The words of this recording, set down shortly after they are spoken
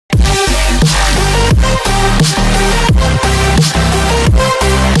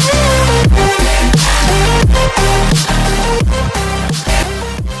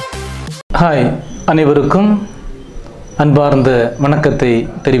Hi, அனைவருக்கும் அன்பார்ந்த வணக்கத்தை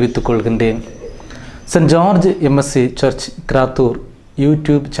தெரிவித்துக் கொள்கின்றேன். Send George MSc search கிராத்தூர்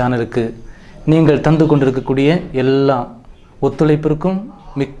YouTube சேனலுக்கு நீங்கள் தந்து கொண்டிருக்கக்கூடிய எல்லா ஒத்துழைப்பிற்கும்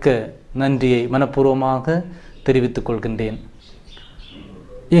மிக்க நன்றியை மனப்பூர்வமாக தெரிவித்துக் கொள்கின்றேன்.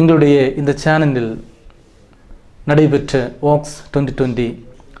 எங்களுடைய இந்த சேனலில் நடைபெற்ற VOX 2020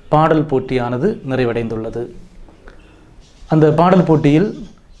 பாடல் போட்டியானது நிறைவடைந்துள்ளது. அந்த பாடல் போட்டியில்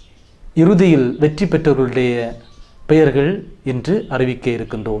இறுதியில் வெற்றி பெற்றவர்களுடைய பெயர்கள் இன்று அறிவிக்க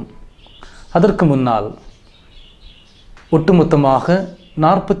இருக்கின்றோம். அதற்கு முன்னால் ஒட்டுமொத்தமாக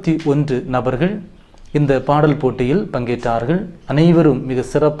 41 நபர்கள் இந்த பாடல் போட்டியில் பங்கேற்றார்கள். அனைவரும் மிக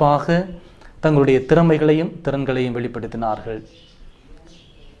சிறப்பாக தங்களுடைய திறமைகளையும் திறன்களையும் வெளிப்படுத்தினார்கள்.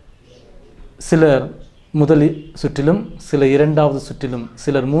 சிலர் முதல் சுற்றிலும், சிலர் இரண்டாவது சுற்றிலும்,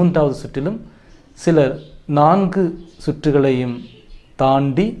 சிலர் மூன்றாவது சுற்றிலும், சிலர் 4 சுற்றுகளையும்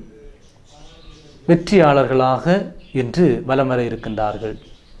தாண்டி வெற்றியாளர்களாக இன்று வலம் வர இருக்கின்றார்கள்.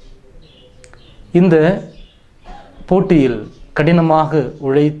 இந்த போட்டியில் கடினமாக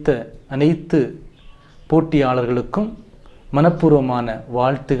உழைத்த அனைத்து போட்டியாளர்களுக்கும் மனப்பூர்வமான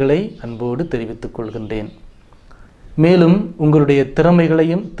வாழ்த்துக்களை அன்போடு தெரிவித்துக் கொள்கின்றேன். மேலும் உங்களுடைய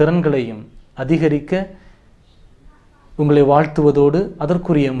திறமைகளையும் திறன்களையும் அதிகரிக்க உங்களை வாழ்த்துவதோடு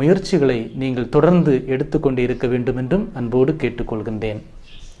அதற்குரிய முயற்சிகளை நீங்கள் தொடர்ந்து எடுத்துக்கொண்டு இருக்க வேண்டும் என்றும் அன்போடு கேட்டுக்கொள்கின்றேன்.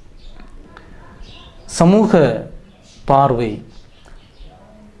 சமூக பார்வை,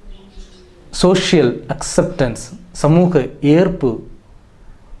 சோஷியல் அக்செப்டன்ஸ், சமூக ஏற்பு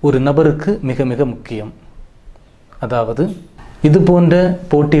ஒரு நபருக்கு மிக மிக முக்கியம். அதாவது இது போன்ற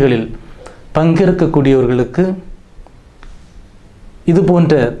போட்டிகளில் பங்கேற்கக்கூடியவர்களுக்கு இது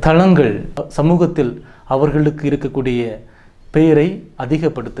போன்ற தளங்கள் சமூகத்தில் அவர்களுக்கு இருக்கக்கூடிய பெயரை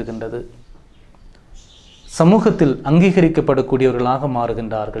அதிகப்படுத்துகின்றது. சமூகத்தில் அங்கீகரிக்கப்படக்கூடியவர்களாக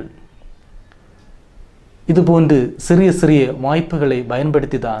மாறுகின்றார்கள். இதுபோன்று சிறிய சிறிய வாய்ப்புகளை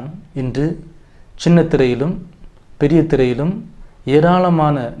பயன்படுத்தி தான் இன்று சின்ன திரையிலும் பெரிய திரையிலும்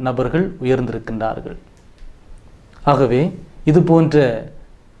ஏராளமான நபர்கள் உயர்ந்திருக்கின்றார்கள். ஆகவே இது போன்ற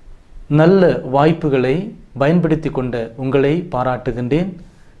நல்ல வாய்ப்புகளை பயன்படுத்தி கொண்ட உங்களை பாராட்டுகின்றேன்.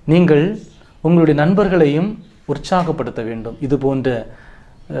 நீங்கள் உங்களுடைய நண்பர்களையும் உற்சாகப்படுத்த வேண்டும். இது போன்ற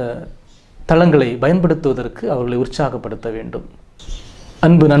தளங்களை பயன்படுத்துவதற்கு அவர்களை உற்சாகப்படுத்த வேண்டும்.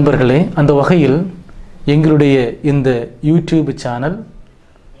 அன்பு நண்பர்களே, அந்த வகையில் எங்களுடைய இந்த யூடியூப் சேனல்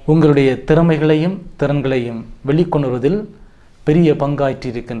உங்களுடைய திறமைகளையும் திறன்களையும் வெளிக்கொணர்வதில் பெரிய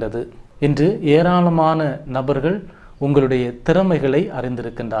பங்காற்றியிருக்கின்றது. இன்று ஏராளமான நபர்கள் உங்களுடைய திறமைகளை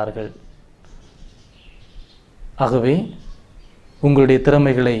அறிந்திருக்கின்றார்கள். ஆகவே உங்களுடைய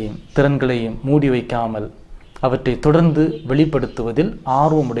திறமைகளையும் திறன்களையும் மூடி வைக்காமல் அவற்றை தொடர்ந்து வெளிப்படுத்துவதில்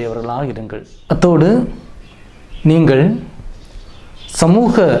ஆர்வமுடையவர்களாக இருங்கள். அத்தோடு நீங்கள்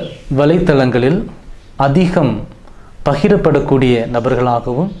சமூக வலைத்தளங்களில் அதிகம் பகிரப்படக்கூடிய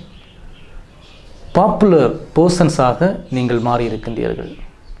நபர்களாகவும் பாப்புலர் பர்சன்ஸாக நீங்கள் மாறியிருக்கின்றீர்கள்.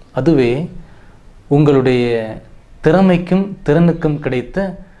 அதுவே உங்களுடைய திறமைக்கும் திறனுக்கும் கிடைத்த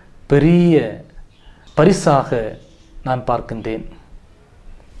பெரிய பரிசாக நான் பார்க்கின்றேன்.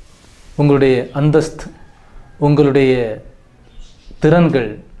 உங்களுடைய அந்தஸ்து, உங்களுடைய திறன்கள்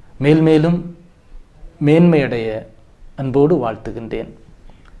மேல்மேலும் மேன்மையடைய அன்போடு வாழ்த்துகின்றேன்.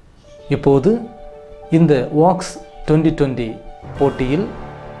 இப்போது இந்த VOX 2020 போட்டியில்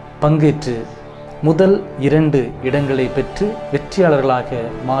பங்கேற்று முதல் 2 இடங்களை பெற்று வெற்றியாளர்களாக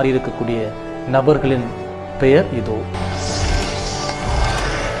மாறியிருக்கக்கூடிய நபர்களின் பெயர் இதோ.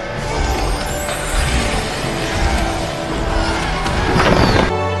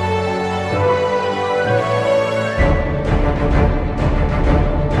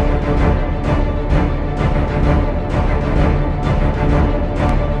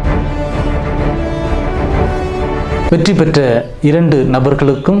 வெற்றி பெற்ற 2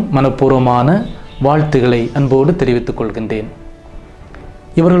 நபர்களுக்கும் மனப்பூர்வமான வாழ்த்துக்களை அன்போடு தெரிவித்துக் கொள்கின்றேன்.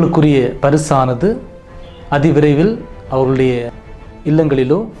 இவர்களுக்குரிய பரிசானது அதிவிரைவில் அவர்களுடைய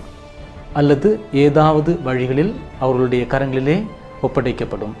இல்லங்களிலோ அல்லது ஏதாவது வழிகளில் அவர்களுடைய கரங்களிலே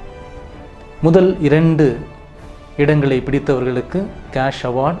ஒப்படைக்கப்படும். முதல் 2 இடங்களை பிடித்தவர்களுக்கு கேஷ்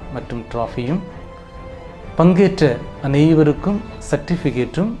அவார்ட் மற்றும் டிராஃபியும், பங்கேற்ற அனைவருக்கும்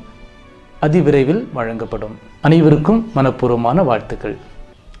சர்டிஃபிகேட்டும் அதிவிரைவில் வழங்கப்படும். அனைவருக்கும் மனப்பூர்வமான வாழ்த்துக்கள்.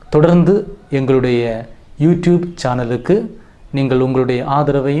 தொடர்ந்து எங்களுடைய யூடியூப் சேனலுக்கு நீங்கள் உங்களுடைய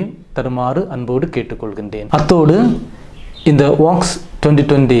ஆதரவையும் தருமாறு அன்போடு கேட்டுக்கொள்கின்றேன். அத்தோடு இந்த VOX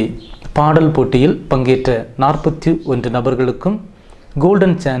 2020 பாடல் போட்டியில் பங்கேற்ற 41 நபர்களுக்கும்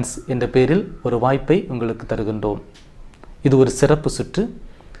கோல்டன் சான்ஸ் என்ற பெயரில் ஒரு வாய்ப்பை உங்களுக்கு தருகின்றோம். இது ஒரு சிறப்பு சுற்று.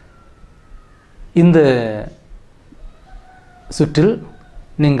 இந்த சுற்றில்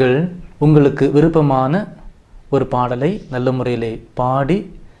நீங்கள் உங்களுக்கு விருப்பமான ஒரு பாடலை நல்ல முறையிலே பாடி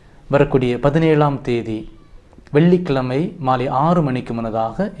வரக்கூடிய 17ஆம் தேதி வெள்ளிக்கிழமை மாலை 6 மணிக்கு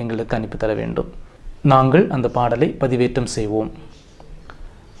முன்னதாக எங்களுக்கு அனுப்பித்தர வேண்டும். நாங்கள் அந்த பாடலை பதிவேற்றம் செய்வோம்.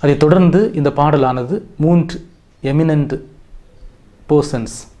 அதைத் தொடர்ந்து இந்த பாடலானது 3 எமினன்ட்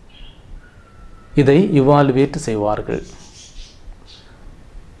பர்சன்ஸ் இதை இவாலுவேட் செய்வார்கள்.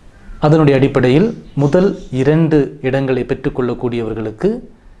 அதனுடைய அடிப்படையில் முதல் 2 இடங்களை பெற்றுக்கொள்ளக்கூடியவர்களுக்கு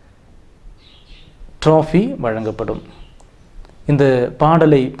ட்ராஃபி வழங்கப்படும். இந்த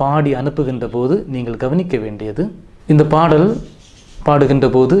பாடலை பாடி அனுப்புகின்ற போது நீங்கள் கவனிக்க வேண்டியது, இந்த பாடல் பாடுகின்ற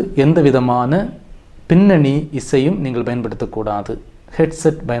போது எந்த விதமான பின்னணி இசையும் நீங்கள் பயன்படுத்தக்கூடாது,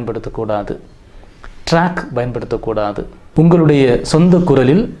 ஹெட்செட் பயன்படுத்தக்கூடாது, ட்ராக் பயன்படுத்தக்கூடாது. உங்களுடைய சொந்த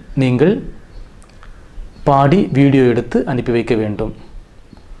குரலில் நீங்கள் பாடி வீடியோ எடுத்து அனுப்பி வைக்க வேண்டும்.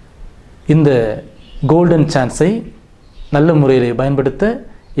 இந்த கோல்டன் சான்ஸை நல்ல முறையில் பயன்படுத்த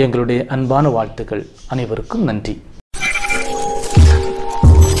எங்களுடைய அன்பான வாழ்த்துக்கள். அனைவருக்கும் நன்றி.